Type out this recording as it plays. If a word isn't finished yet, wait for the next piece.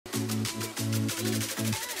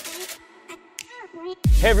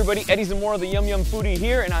Hey everybody, Eddie Zamora, the Yum Yum Foodie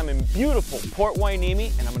here, and I'm in beautiful Port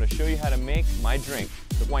Hueneme, and I'm going to show you how to make my drink,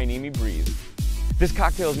 the Hueneme Breeze. This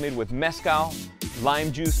cocktail is made with mezcal,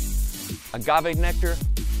 lime juice, agave nectar,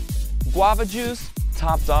 guava juice,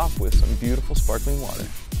 topped off with some beautiful sparkling water.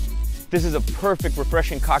 This is a perfect,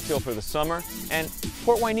 refreshing cocktail for the summer, and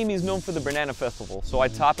Port Hueneme is known for the Banana Festival, so I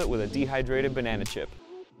top it with a dehydrated banana chip.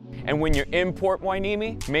 And when you're in Port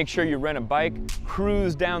Hueneme, make sure you rent a bike,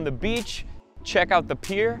 cruise down the beach, check out the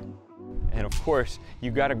pier, and of course,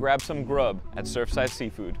 you gotta grab some grub at Surfside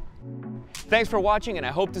Seafood. Thanks for watching, and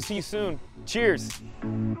I hope to see you soon. Cheers!